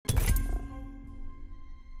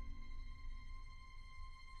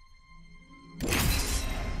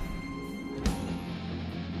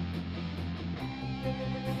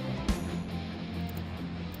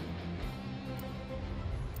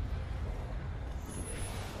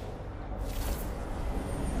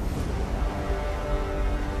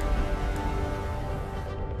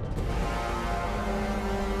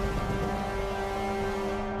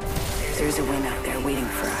There's a win out there waiting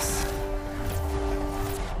for us.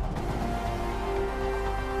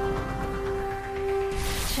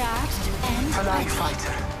 Charged and Fly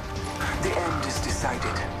fighter. The end is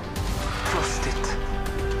decided. Trust it.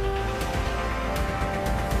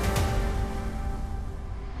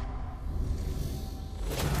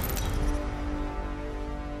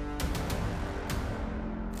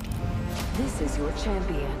 This is your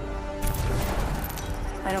champion.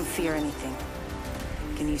 I don't fear anything.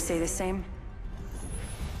 Can you say the same?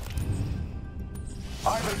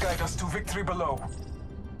 I will guide us to victory below.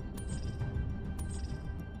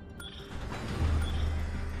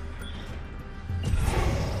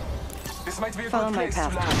 This might be a Follow good my place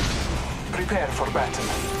path. to land. Prepare for battle.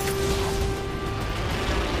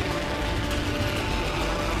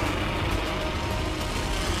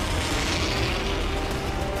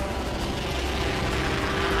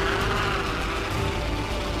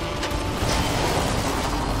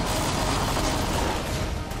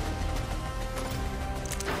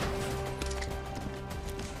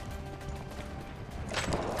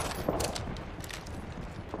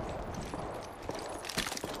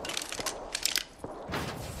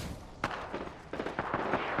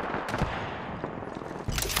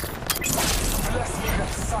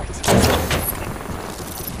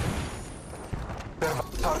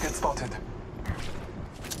 Target spotted.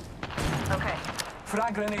 okay.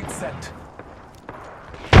 Frag grenade set.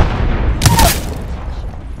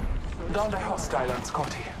 Down the hostile on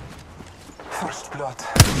Scotty. First blood.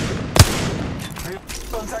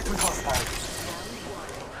 Contact with hostile.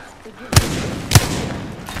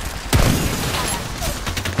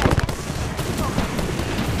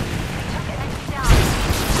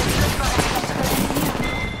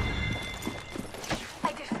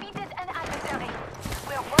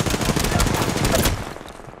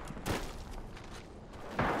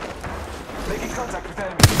 Making contact with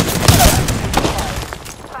enemy.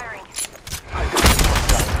 Firing.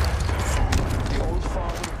 The old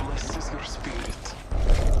father blesses your spirit.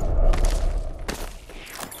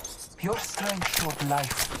 Your strength showed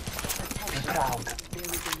life. Be proud. There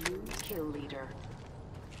is a new kill leader.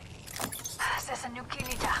 There's a new kill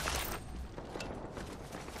leader.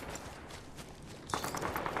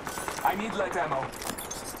 I need light ammo.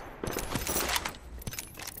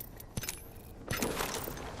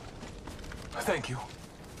 Thank you.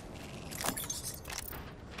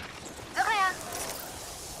 De rien.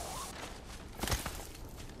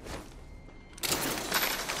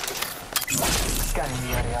 Scanning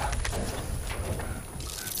the area.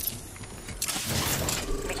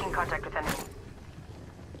 Making contact with enemy.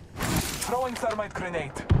 Throwing thermite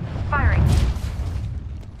grenade. Firing.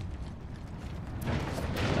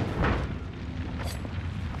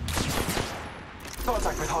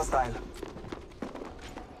 Contact with hostile.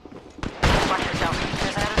 Watch yourself.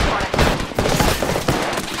 There's another squad.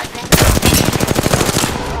 I think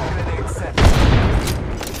Grenade set.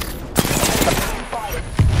 Fire.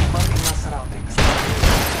 Marking our surroundings.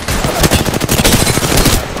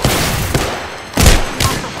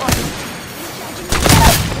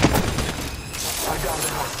 I downed the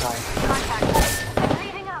hostile. contact. I'm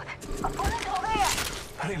bleeding out. Opponent over here.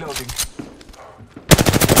 Reloading.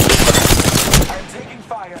 I'm taking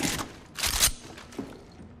fire.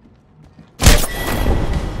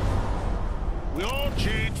 We all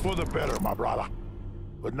change for the better, my brother.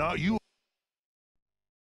 But not you.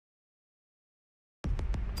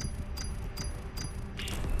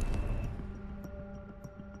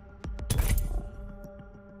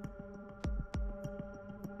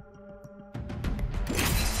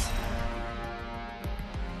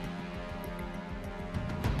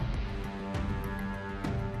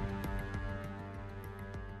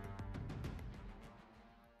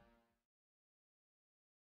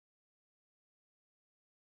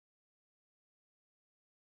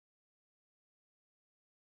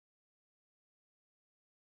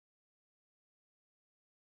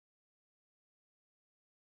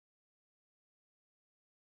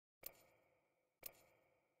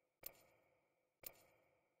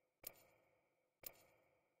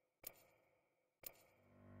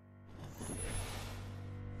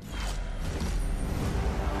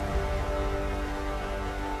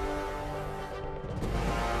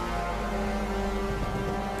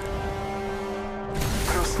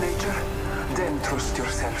 Trust nature, then trust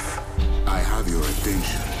yourself. I have your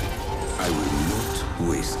attention. I will not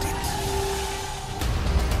waste it.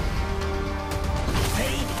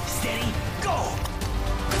 Ready, steady, go!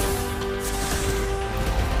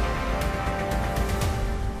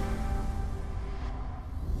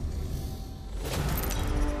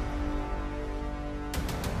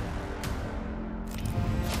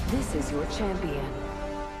 This is your champion.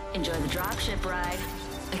 Enjoy the dropship ride.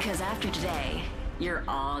 Because after today, you're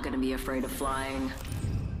all gonna be afraid of flying.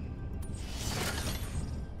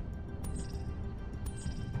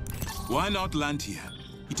 Why not land here?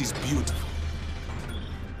 It is beautiful.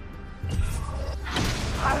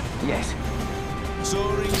 Yes.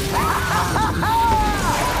 Soaring.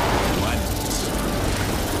 Why not?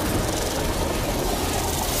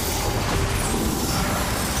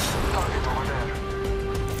 Target over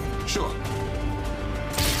there. Sure.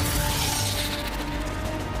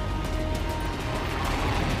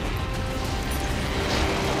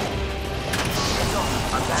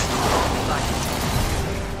 I'm back.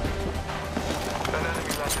 An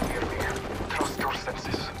enemy landed near me. Trust your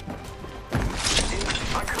senses.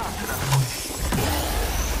 I can't see that voice.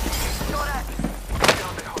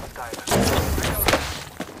 Down the hostile.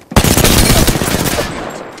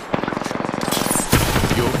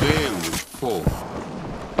 Your veil will fall.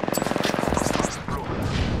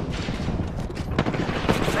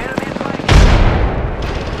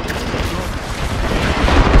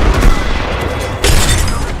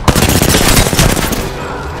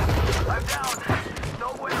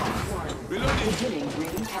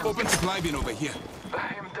 Open supply bin over here.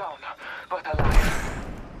 I am down, but alive.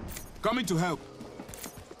 Coming to help.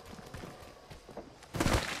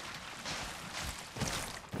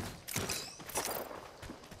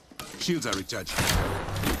 Shields are recharged.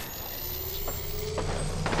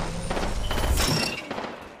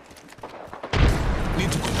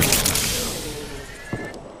 Need to control myself.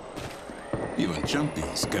 Even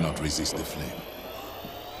champions cannot resist the flame.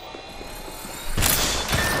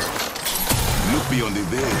 Look beyond the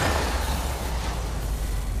veil.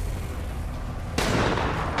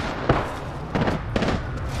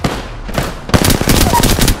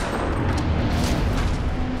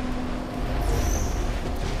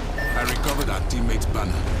 I recovered our teammate's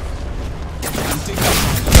banner. I'm taking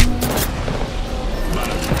it.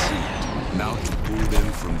 Banner retrieved. Now to pull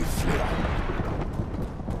them from the flame.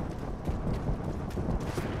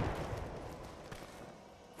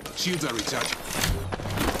 Shields are recharging.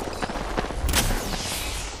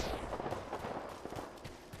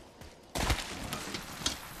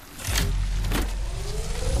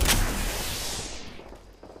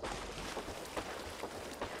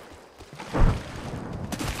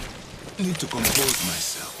 Need to compose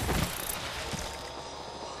myself.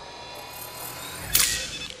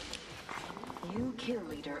 New kill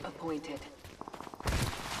leader appointed.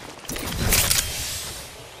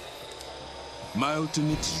 My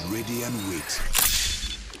ultimate is ready and waiting.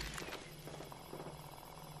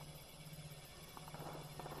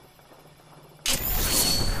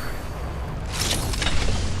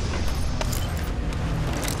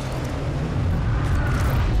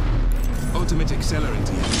 Ultimate accelerant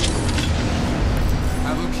here.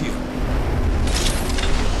 Havoc here.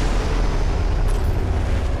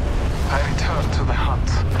 I return to the hunt.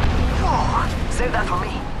 Oh, save that for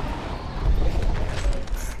me.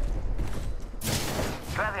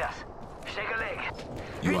 Gracias. Shake a leg.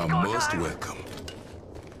 You are Go most time. welcome.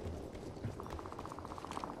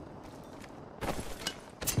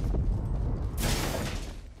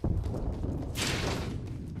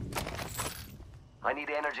 I need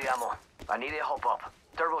energy ammo. I need a hop up.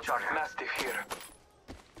 Turbocharger. Mastiff here.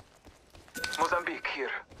 Mozambique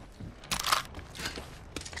here.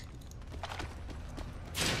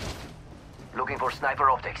 Looking for sniper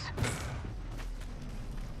optics.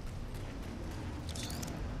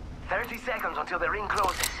 30 seconds until the ring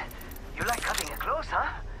closes. You like cutting it close, huh?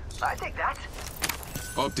 I take that.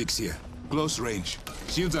 Optics here. Close range.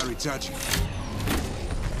 Shields are recharging.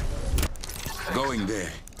 Going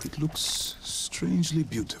there. It looks strangely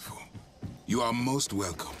beautiful. You are most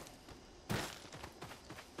welcome.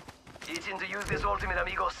 Itching to use this ultimate,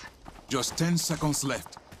 amigos. Just 10 seconds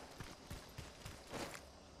left.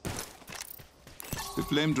 The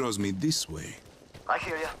flame draws me this way. I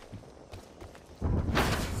hear ya.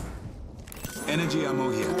 Energy ammo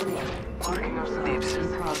here. Marking our Dips. In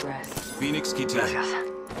progress. Phoenix kit here.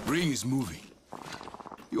 Gracias. Ring is moving.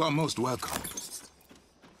 You are most welcome.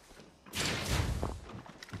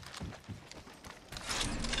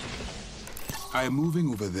 I am moving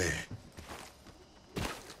over there.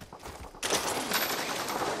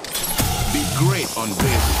 Be great on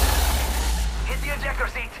baby. Hit the ejector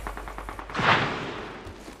seat.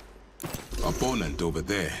 Opponent over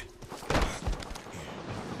there.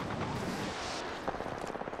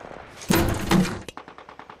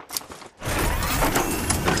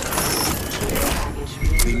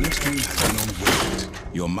 The next ring has been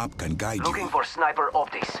unveiled. Your map can guide Looking you. for sniper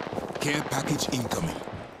optics. Care package incoming.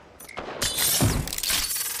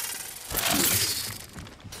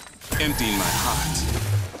 Emptying my heart.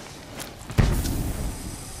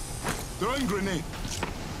 Throwing grenade.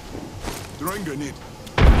 Throwing grenade.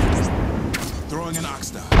 Throwing an arc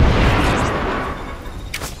star.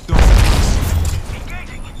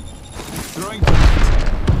 Engaging. Throwing grenade.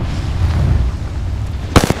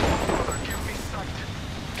 Give me sight.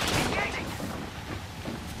 Engaging.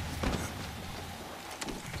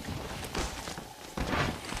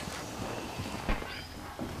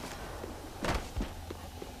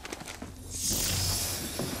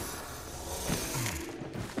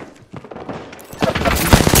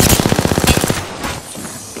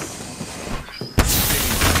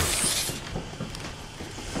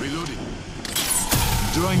 Reloading.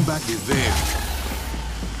 Drawing back the veil.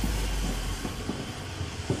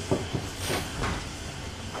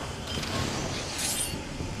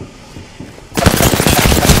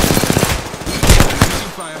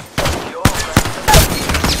 Fire.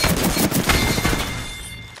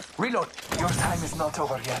 Reload. Your time is not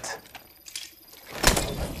over yet.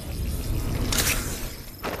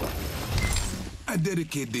 I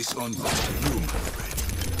dedicate this uncle to you, my friend.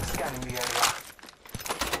 Scanning the area.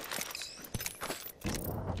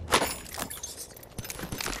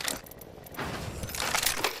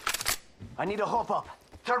 I need a hop up.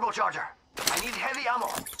 Turbocharger. I need heavy ammo.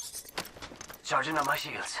 Charging on my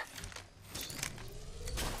shields.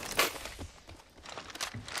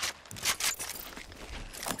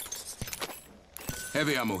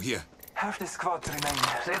 Heavy ammo here. Half the squad remain.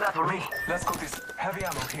 Say that for me. Let's go this. Heavy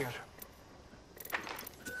ammo here.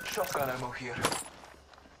 Shotgun ammo here.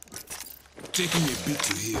 Taking a bit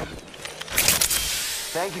to heal.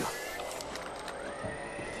 Thank you.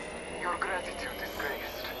 Your gratitude is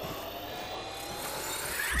raised.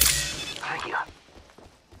 Thank you.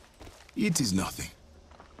 It is nothing.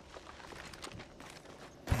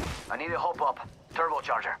 I need a hop up.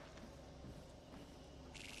 Turbocharger.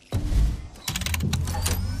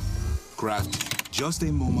 Crafty. Just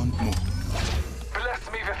a moment more.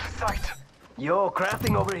 Bless me with sight. Yo,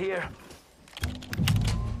 crafting over here.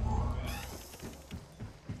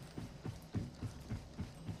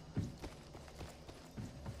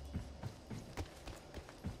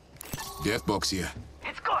 Death box here.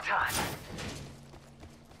 It's go time.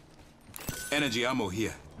 Energy ammo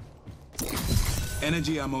here.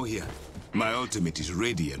 Energy ammo here. My ultimate is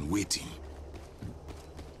ready and waiting.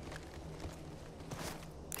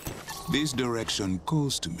 This direction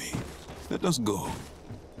calls to me. Let us go.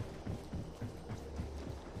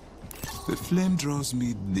 The flame draws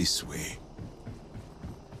me this way.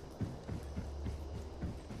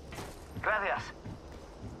 Gracias.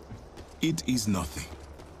 It is nothing.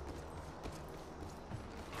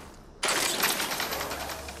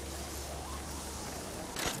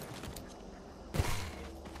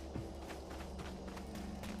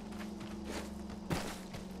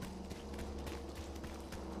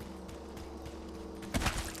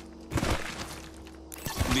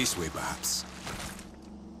 This way, perhaps.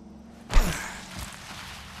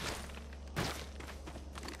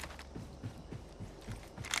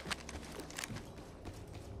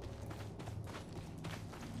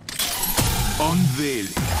 Unveil.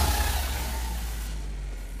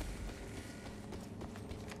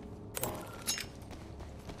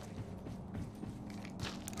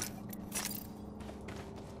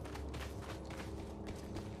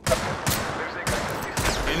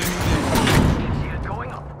 Shield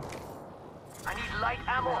going up. I need light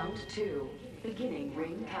ammo. Round 2. Beginning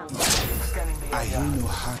ring countdown. Scanning the I hear area. no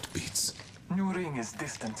heartbeats. New ring is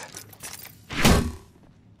distant.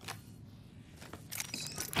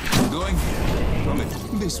 Going here. From it.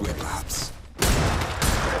 This way, perhaps.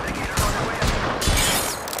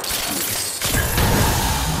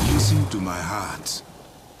 Listen to my heart.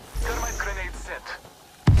 Thermite grenade set.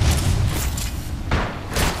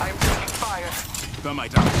 I'm taking fire.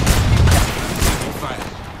 Thermite out. Taking fire.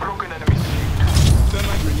 Broken enemy shield.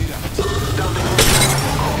 Thermite grenade out. Down the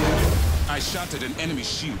I shattered an enemy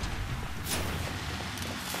shield.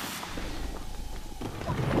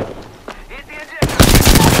 Hit the injector.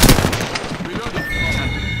 Reloading.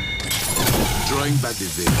 Drawing back the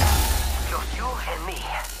veil. Just you and me.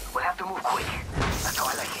 We'll have to move quick. That's how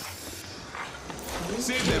I like it.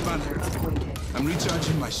 Save their banner. I'm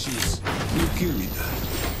recharging my shields. You kill me,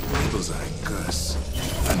 Dad. Those are a curse.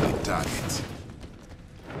 And a target.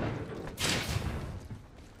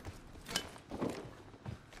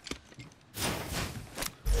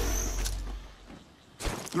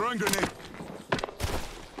 Throwing grenade.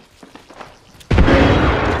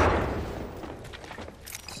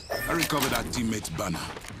 I recovered our teammate's banner.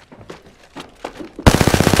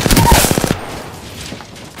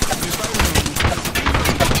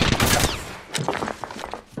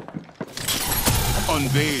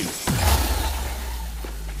 Unveil.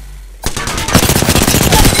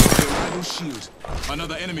 shield.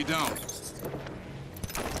 Another enemy down.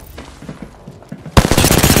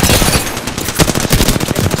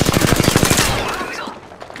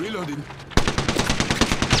 Reloading.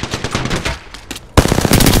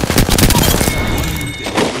 One minute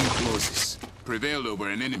and the ring closes. Prevailed over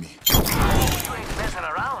an enemy. You ain't messing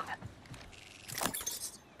around.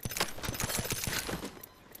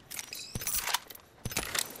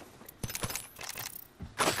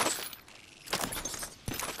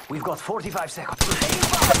 We've got 45 seconds.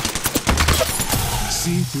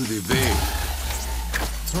 See through the veil.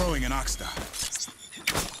 Throwing an ox star.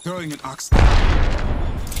 Throwing an ox star.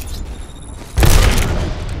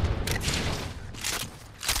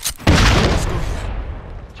 Let's go here.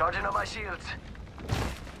 Charging on my shields.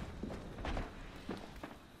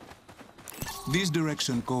 This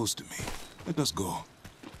direction calls to me. Let us go.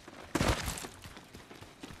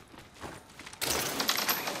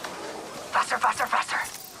 Faster, faster, faster.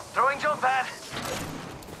 Throwing jump pad.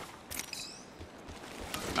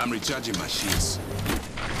 I'm recharging my shields.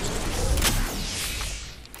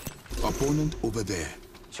 Opponent over there.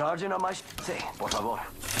 Charging on my Sí, por favor.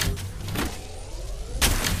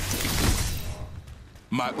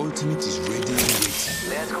 My ultimate is ready and waiting.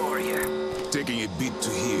 Let's go over here. Taking a beat to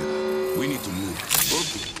heal. We need to move.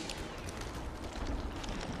 Okay.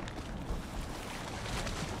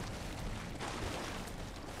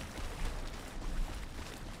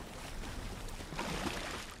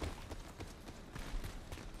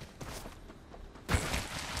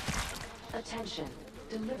 Attention.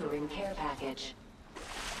 Delivering care package.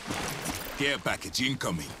 Care package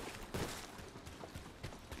incoming.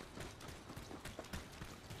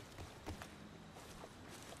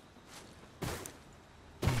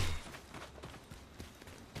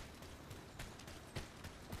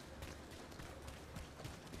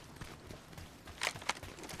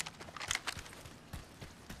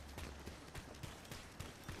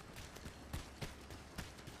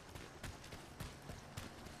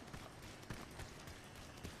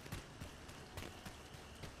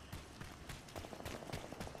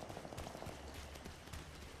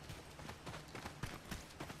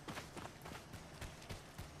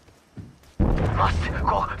 Must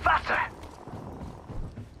go faster.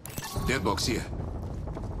 Death box here.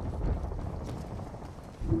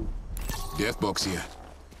 Death box here.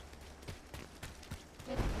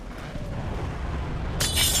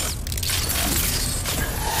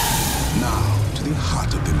 Now, to the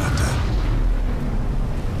heart of the matter.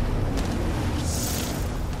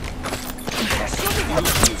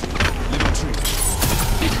 Level 3.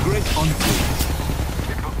 It's great on foot.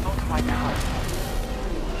 It was not my time.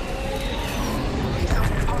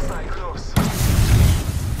 Hostile close.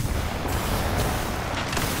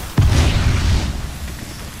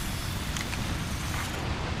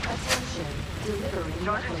 Attention. Delivering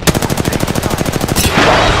Charging.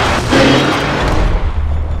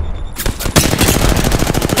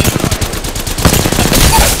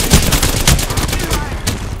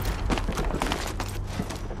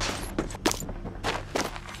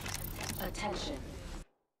 Attention.